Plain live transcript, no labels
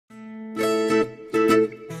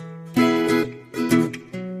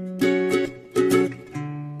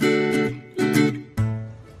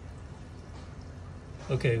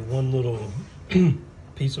Okay, one little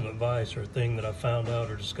piece of advice or thing that I found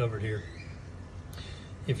out or discovered here.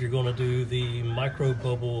 If you're going to do the micro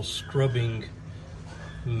bubble scrubbing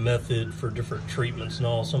method for different treatments and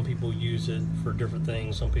all, some people use it for different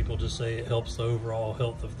things. Some people just say it helps the overall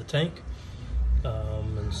health of the tank,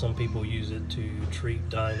 and some people use it to treat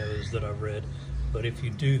dinos that I've read. But if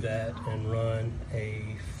you do that and run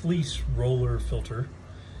a fleece roller filter,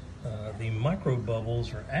 the micro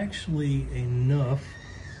bubbles are actually enough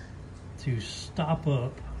to stop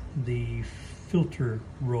up the filter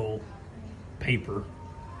roll paper.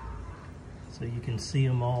 So you can see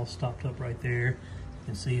them all stopped up right there. You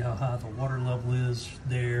can see how high the water level is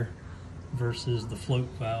there versus the float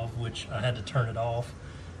valve, which I had to turn it off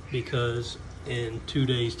because in 2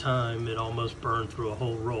 days time it almost burned through a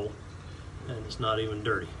whole roll and it's not even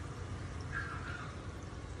dirty.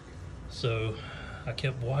 So I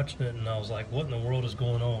kept watching it and I was like, what in the world is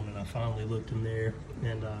going on? And I finally looked in there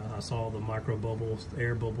and I saw the micro bubbles, the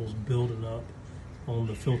air bubbles building up on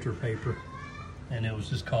the filter paper, and it was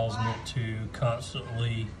just causing it to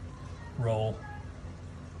constantly roll.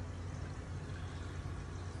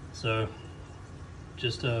 So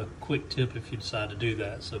just a quick tip if you decide to do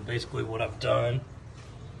that. So basically what I've done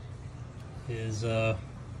is I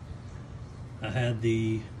had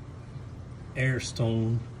the air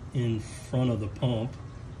stone in front of the pump,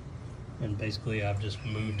 and basically I've just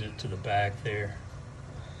moved it to the back there.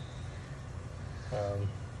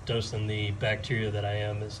 Dosing the bacteria that I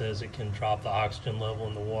am, it says it can drop the oxygen level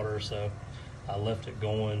in the water, so I left it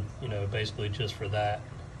going, you know, basically just for that.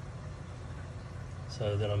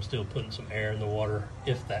 So that I'm still putting some air in the water,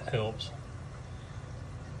 if that helps.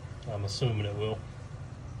 I'm assuming it will.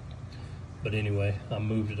 But anyway, I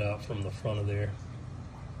moved it out from the front of there.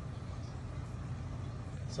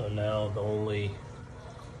 So now the only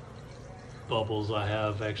bubbles I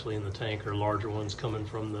have actually in the tank are larger ones coming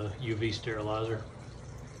from the UV sterilizer.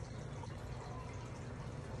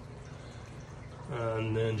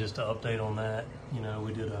 And then just to update on that, you know,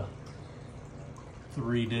 we did a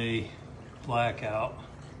 3-day blackout,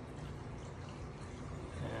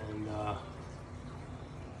 and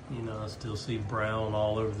you know, I still see brown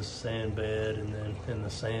all over the sand bed and then in the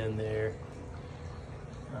sand there.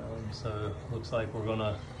 So it looks like we're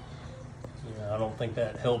gonna, you know, I don't think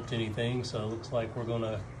that helped anything, so it looks like we're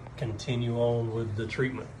gonna continue on with the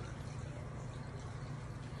treatment.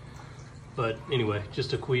 But anyway,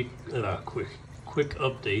 just a quick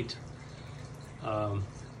update. I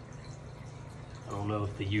don't know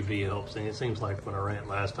if the UV helps, and it seems like when I ran it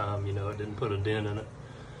last time, you know, it didn't put a dent in it.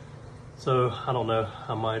 So I don't know,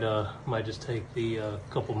 I might just take the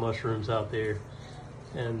couple mushrooms out there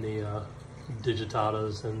and the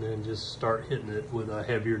digitatas and then just start hitting it with a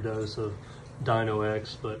heavier dose of Dino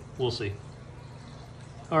X, but we'll see.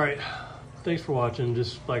 All right, thanks for watching.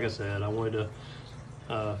 Just like I said, I wanted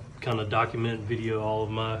to kind of document, video all of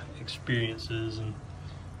my experiences, and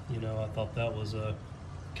you know, I thought that was a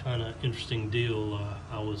kind of interesting deal.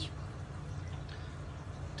 I was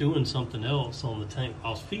doing something else on the tank. I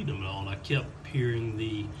was feeding them all, and I kept hearing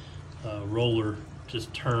the roller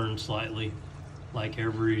just turn slightly, like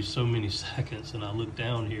every so many seconds. And I looked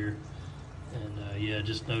down here, and yeah,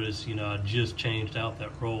 just noticed, you know, I just changed out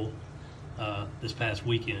that roll this past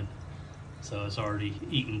weekend, so it's already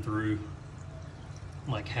eaten through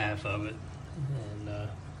like half of it.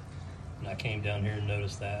 And I came down here and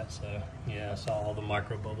noticed that. So yeah, I saw all the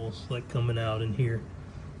micro bubbles like coming out in here,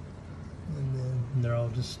 and then they're all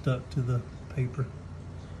just stuck to the paper.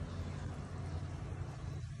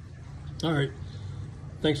 All right,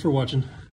 thanks for watching.